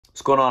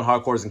What's going on,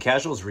 hardcores and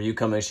casuals? Ryu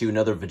coming at you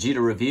another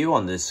Vegeta review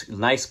on this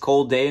nice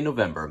cold day in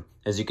November.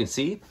 As you can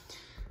see,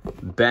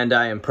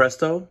 Bandai and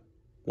Presto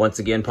once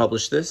again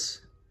published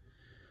this.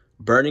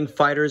 Burning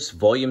Fighters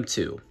Volume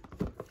 2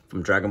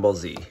 from Dragon Ball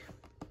Z.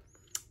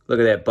 Look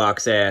at that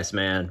box ass,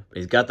 man.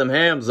 He's got them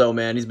hams though,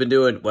 man. He's been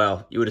doing,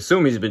 well, you would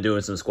assume he's been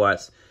doing some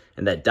squats.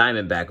 And that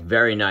Diamondback,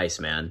 very nice,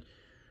 man.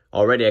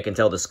 Already I can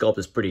tell the sculpt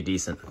is pretty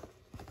decent.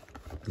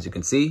 As you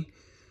can see,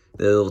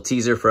 the little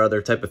teaser for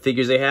other type of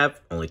figures they have,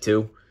 only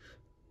 2.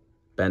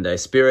 Bandai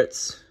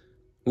Spirits.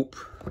 Oop,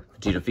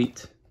 Vegeta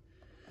feet.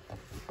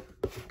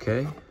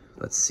 Okay,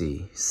 let's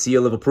see.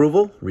 Seal of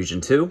Approval, Region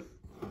 2.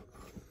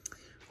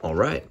 All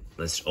right,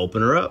 let's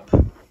open her up.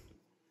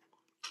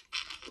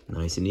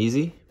 Nice and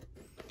easy.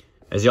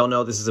 As y'all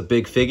know, this is a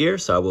big figure,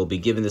 so I will be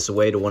giving this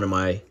away to one of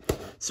my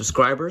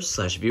subscribers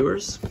 /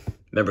 viewers.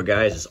 Remember,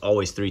 guys, it's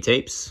always 3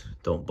 tapes.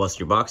 Don't bust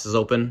your boxes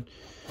open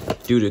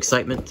due to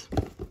excitement.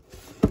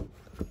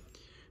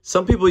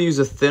 Some people use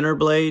a thinner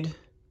blade,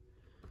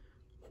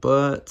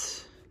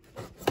 but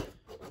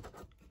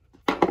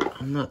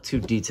I'm not too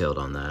detailed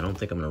on that. I don't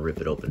think I'm gonna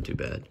rip it open too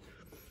bad.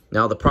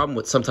 Now, the problem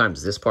with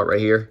sometimes this part right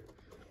here,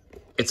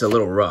 it's a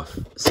little rough.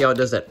 See how it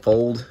does that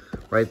fold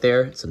right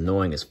there? It's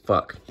annoying as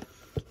fuck,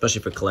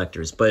 especially for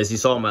collectors. But as you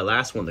saw in my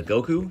last one, the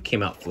Goku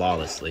came out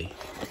flawlessly.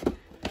 All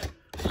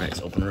right,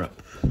 let's open her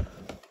up.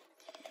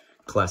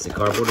 Classic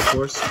cardboard, of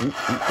course. Come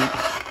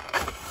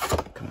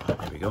on,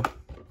 there we go.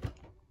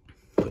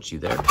 Put you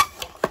there.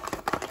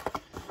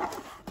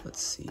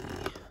 Let's see.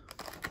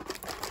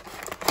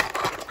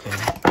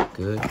 Okay,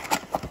 good.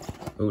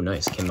 Ooh,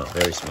 nice. Came out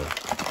very smooth.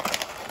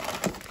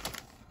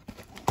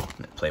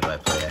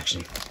 Play-by-play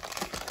action.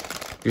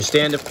 Your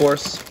stand, of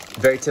course,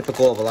 very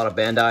typical of a lot of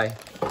Bandai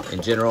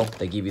in general.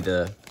 They give you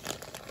the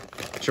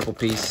triple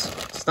piece.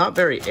 It's not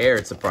very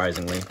aired,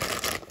 surprisingly.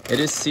 It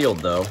is sealed,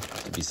 though,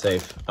 to be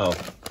safe. Oh,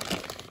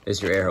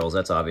 there's your air holes.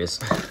 That's obvious.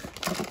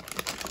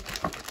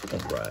 All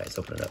right, let's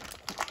open it up.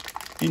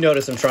 You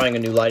notice I'm trying a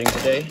new lighting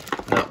today.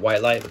 Not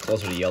white light, but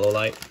closer to yellow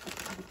light.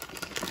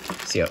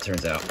 See how it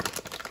turns out.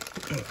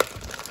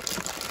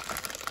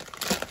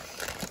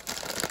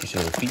 Get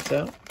your little feet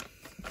out.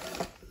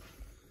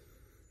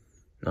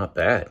 Not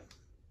bad.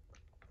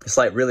 This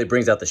light really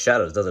brings out the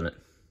shadows, doesn't it?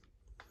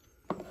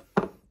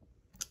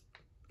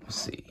 Let's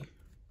see.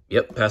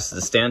 Yep, passes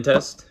the stand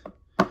test.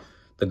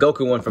 The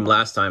Goku one from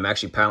last time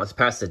actually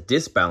passed the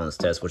disbalance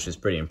test, which is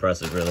pretty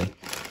impressive, really.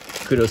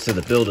 Kudos to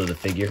the build of the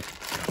figure.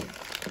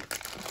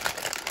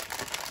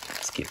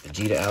 Let's get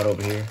Vegeta out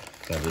over here.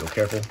 Gotta be a little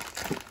careful.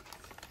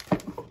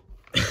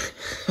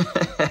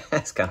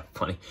 That's kind of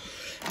funny.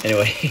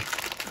 Anyway.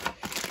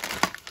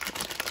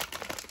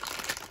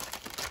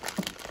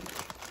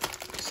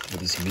 Just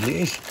this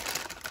humiliation.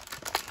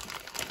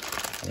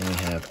 Then we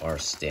have our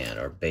stand,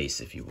 our base,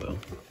 if you will.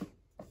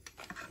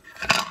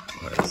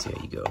 All right, let's see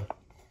how you go.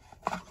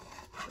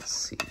 Let's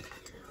see.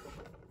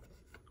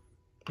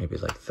 Maybe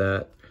like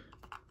that.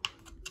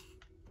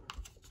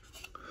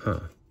 Huh.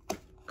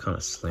 Kind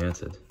of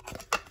slanted.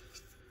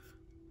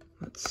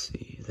 Let's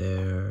see.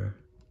 There.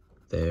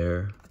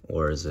 There.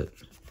 Or is it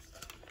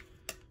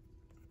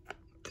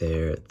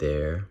there,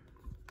 there?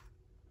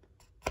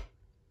 I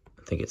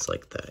think it's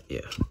like that,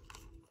 yeah.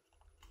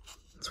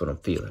 That's what I'm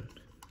feeling.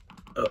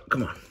 Oh,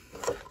 come on.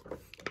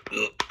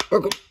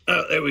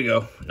 Oh, there we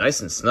go. Nice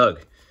and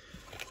snug.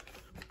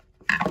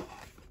 Here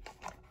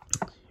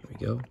we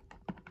go.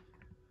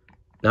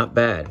 Not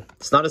bad.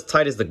 It's not as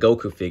tight as the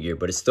Goku figure,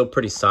 but it's still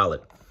pretty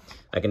solid.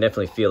 I can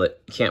definitely feel it.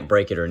 Can't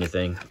break it or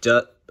anything.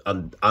 Just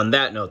on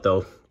that note,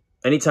 though,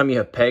 anytime you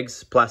have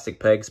pegs, plastic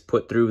pegs,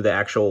 put through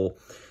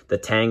the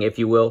tang, if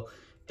you will,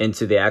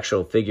 into the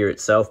actual figure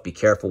itself, be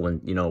careful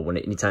when,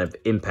 any kind of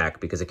impact,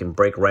 because it can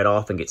break right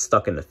off and get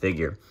stuck in the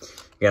figure.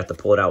 You have to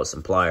pull it out with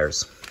some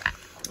pliers.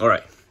 All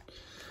right,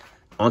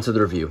 on to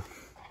the review.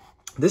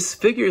 This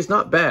figure is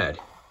not bad.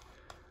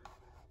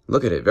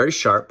 Look at it, very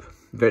sharp,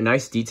 very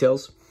nice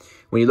details.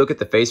 When you look at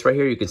the face right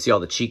here, you can see all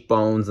the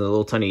cheekbones and the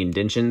little tiny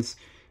indentions,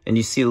 and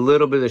you see a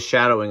little bit of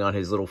shadowing on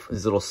his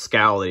little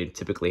scowl that he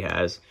typically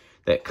has.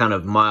 That kind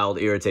of mild,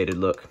 irritated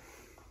look.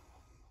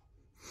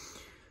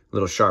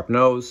 Little sharp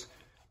nose.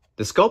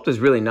 The sculpt is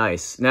really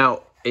nice.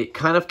 Now, it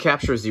kind of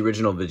captures the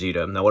original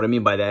Vegeta. Now, what I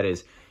mean by that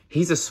is,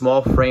 he's a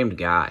small-framed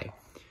guy.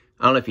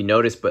 I don't know if you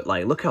noticed, but,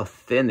 like, look how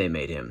thin they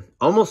made him.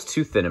 Almost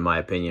too thin, in my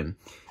opinion.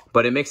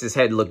 But it makes his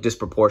head look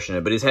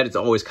disproportionate. But his head has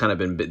always kind of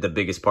been the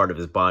biggest part of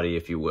his body,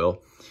 if you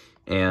will.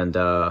 And,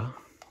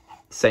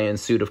 Saiyan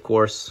suit, of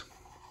course.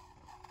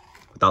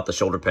 Without the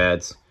shoulder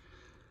pads.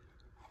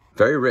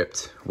 Very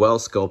ripped, well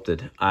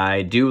sculpted.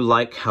 I do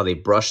like how they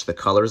brush the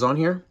colors on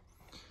here.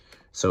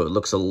 So it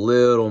looks a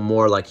little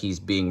more like he's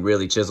being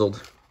really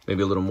chiseled.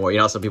 Maybe a little more. You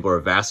know, some people are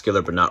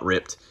vascular but not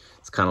ripped.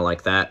 It's kind of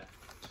like that.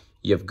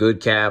 You have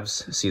good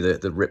calves. See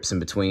the rips in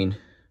between.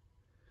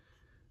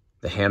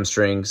 The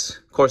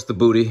hamstrings. Of course, the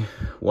booty.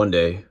 One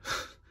day.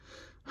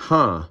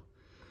 Huh.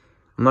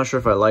 I'm not sure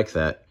if I like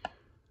that.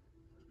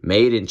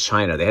 Made in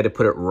China. They had to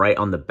put it right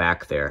on the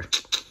back there.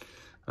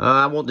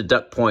 I won't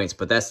deduct points,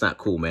 but that's not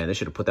cool, man. They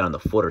should have put that on the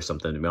foot or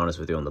something, to be honest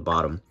with you, on the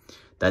bottom.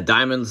 That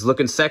diamond's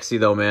looking sexy,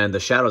 though, man. The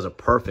shadows are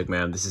perfect,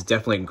 man. This is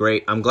definitely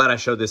great. I'm glad I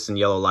showed this in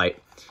yellow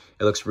light.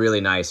 It looks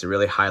really nice. It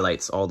really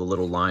highlights all the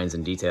little lines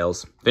and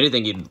details. If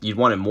anything, you'd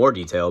want it more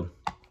detailed.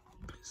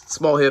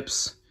 Small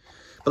hips.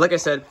 But like I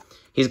said,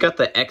 he's got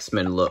the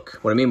X-Men look.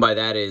 What I mean by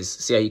that is,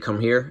 see how you come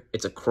here?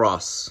 It's a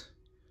cross.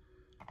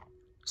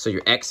 So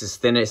your X is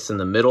thinnest in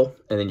the middle,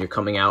 and then you're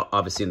coming out,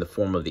 obviously, in the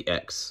form of the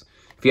X.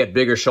 If you had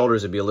bigger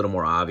shoulders, it'd be a little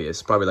more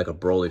obvious. Probably like a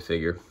Broly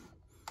figure.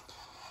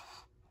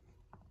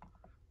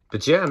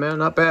 But yeah, man,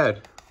 not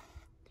bad.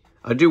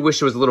 I do wish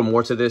there was a little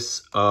more to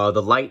this.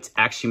 The light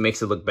actually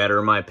makes it look better,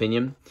 in my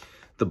opinion.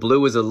 The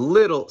blue is a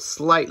little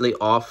slightly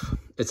off.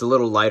 It's a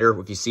little lighter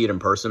if you see it in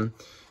person.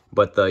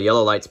 But the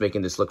yellow light's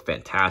making this look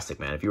fantastic,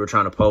 man. If you were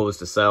trying to pose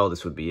to sell,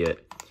 this would be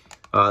it.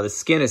 The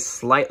skin is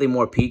slightly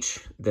more peach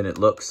than it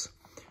looks.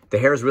 The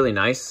hair is really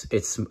nice.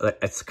 It's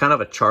kind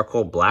of a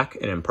charcoal black,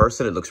 and in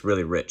person, it looks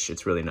really rich.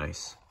 It's really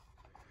nice.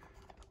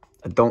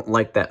 I don't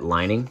like that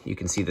lining. You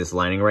can see this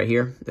lining right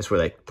here. That's where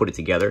they put it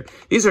together.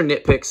 These are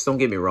nitpicks, don't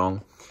get me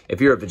wrong.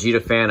 If you're a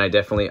Vegeta fan,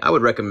 I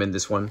would recommend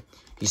this one.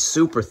 He's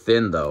super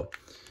thin, though.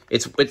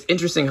 It's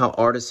interesting how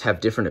artists have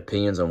different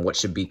opinions on what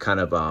should be kind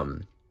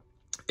of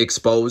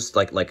exposed,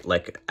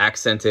 like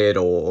accented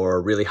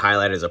or really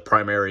highlighted as a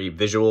primary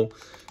visual.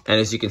 And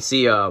as you can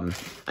see, I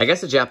guess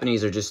the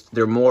Japanese are just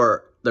they're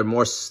more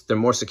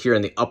secure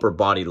in the upper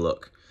body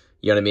look.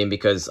 You know what I mean?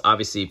 Because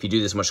obviously, if you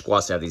do this much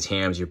squats to have these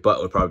hams, your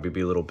butt would probably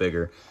be a little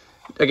bigger.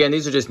 Again,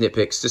 these are just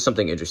nitpicks, just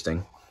something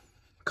interesting.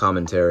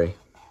 Commentary,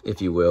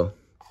 if you will.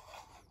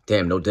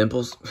 Damn, no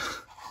dimples.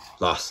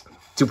 Lost.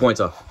 2 points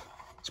off.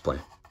 Just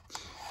playing.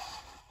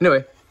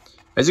 Anyway,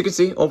 as you can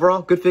see,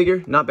 overall, good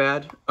figure, not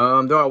bad.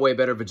 There are way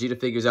better Vegeta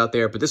figures out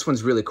there, but this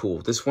one's really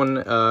cool. This one,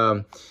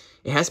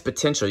 it has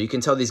potential. You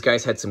can tell these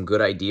guys had some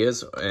good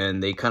ideas,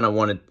 and they kind of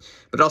wanted,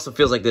 but it also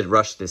feels like they'd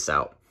rushed this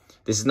out.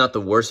 This is not the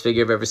worst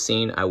figure I've ever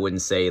seen. I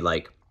wouldn't say,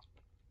 like,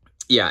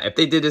 yeah, if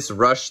they did this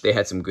rush, they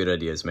had some good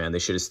ideas, man. They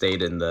should have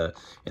stayed in the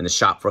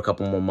shop for a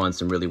couple more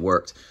months and really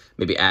worked.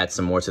 Maybe add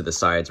some more to the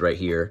sides right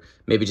here.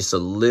 Maybe just a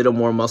little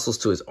more muscles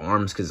to his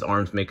arms, because his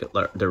arms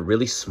they're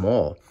really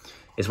small.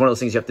 It's one of those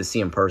things you have to see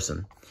in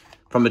person.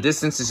 From a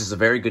distance, this is a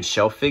very good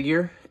shelf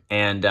figure,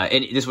 and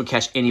this would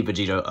catch any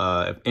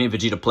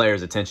Vegeta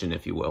player's attention,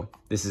 if you will.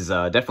 This is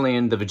definitely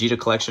in the Vegeta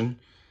collection.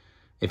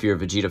 If you're a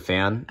Vegeta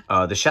fan,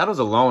 the shadows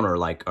alone are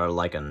like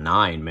a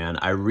 9, man.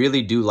 I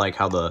really do like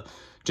how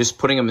just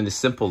putting them in the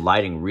simple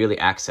lighting really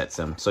accents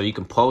them. So you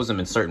can pose them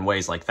in certain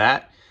ways like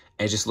that,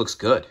 and it just looks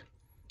good.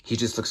 He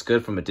just looks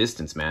good from a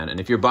distance, man. And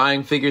if you're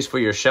buying figures for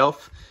your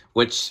shelf,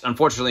 which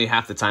unfortunately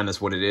half the time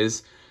that's what it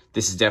is,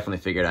 this is definitely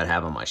a figure I'd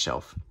have on my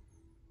shelf.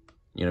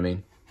 You know what I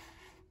mean?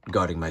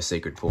 Guarding my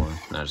sacred form.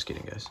 No, just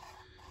kidding, guys.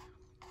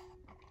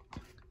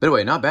 But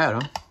anyway, not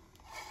bad, huh?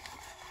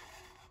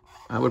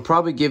 I would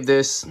probably give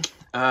this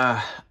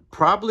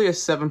probably a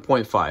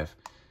 7.5.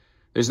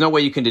 There's no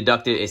way you can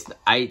deduct it.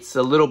 It's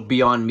a little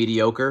beyond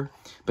mediocre,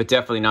 but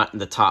definitely not in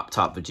the top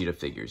Vegeta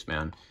figures,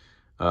 man.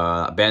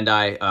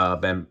 Bandai,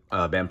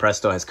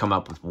 Banpresto has come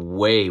up with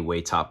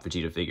way top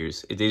Vegeta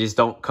figures. They just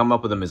don't come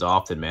up with them as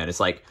often, man. It's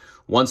like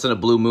once in a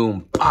blue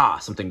moon,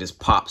 something just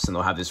pops, and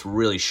they'll have this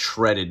really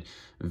shredded,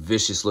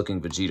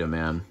 vicious-looking Vegeta,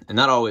 man. And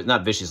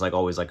not vicious like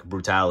always, like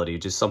brutality.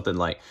 Just something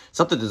that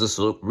just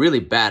look really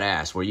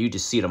badass, where you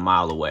just see it a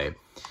mile away.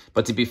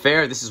 But to be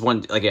fair, this is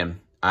one, again,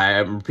 I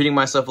am repeating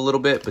myself a little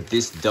bit, but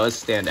this does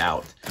stand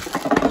out.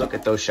 Look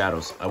at those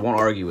shadows. I won't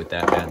argue with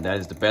that, man. That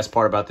is the best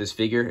part about this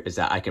figure, is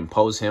that I can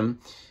pose him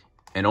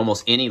in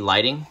almost any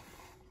lighting,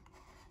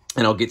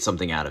 and I'll get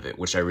something out of it,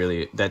 which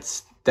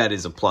that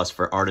is a plus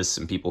for artists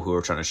and people who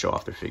are trying to show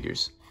off their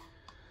figures.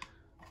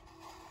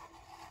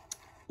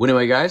 Well,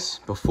 anyway, guys,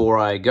 before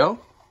I go,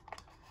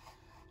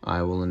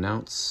 I will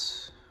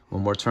announce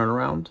one more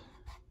turnaround.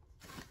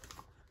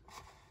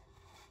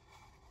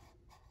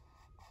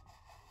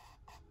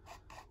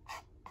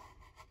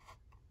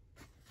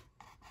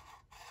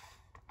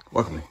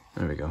 Work me.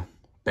 There we go.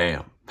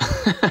 Bam.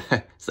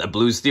 It's that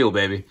blue steel,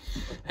 baby.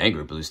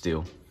 Angry blue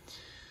steel.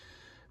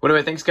 Well,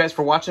 anyway, thanks, guys,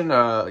 for watching.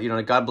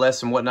 God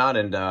bless and whatnot.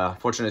 And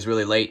fortunately, it's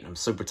really late. I'm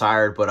super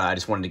tired, but I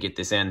just wanted to get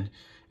this in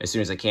as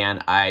soon as I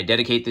can. I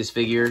dedicate this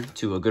figure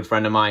to a good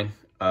friend of mine.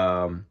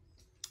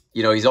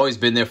 He's always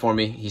been there for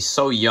me. He's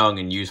so young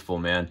and useful,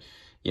 man.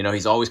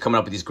 He's always coming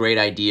up with these great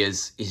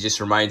ideas. He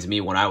just reminds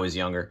me when I was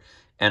younger.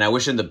 And I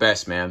wish him the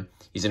best, man.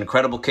 He's an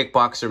incredible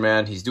kickboxer,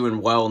 man. He's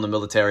doing well in the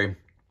military.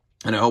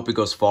 And I hope he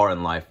goes far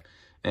in life.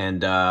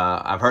 And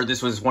I've heard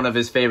this was one of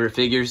his favorite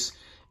figures.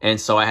 And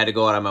so I had to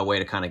go out of my way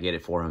to kind of get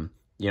it for him.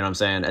 You know what I'm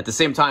saying? At the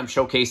same time,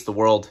 showcase the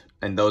world,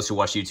 and those who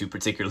watch YouTube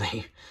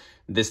particularly,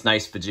 this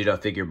nice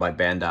Vegeta figure by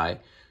Bandai.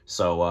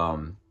 So,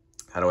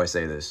 how do I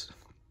say this?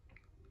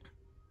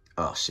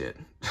 Oh, shit.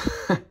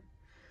 God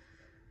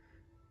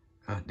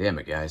damn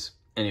it, guys.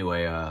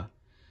 Anyway,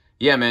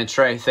 yeah, man,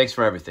 Trey, thanks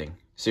for everything.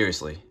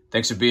 Seriously.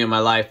 Thanks for being in my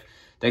life.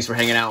 Thanks for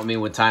hanging out with me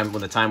when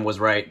the time was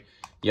right.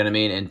 You know what I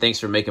mean? And thanks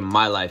for making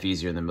my life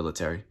easier in the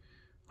military.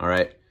 All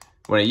right?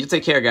 Well, you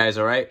take care, guys,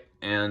 all right?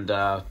 And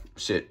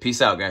shit,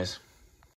 peace out, guys.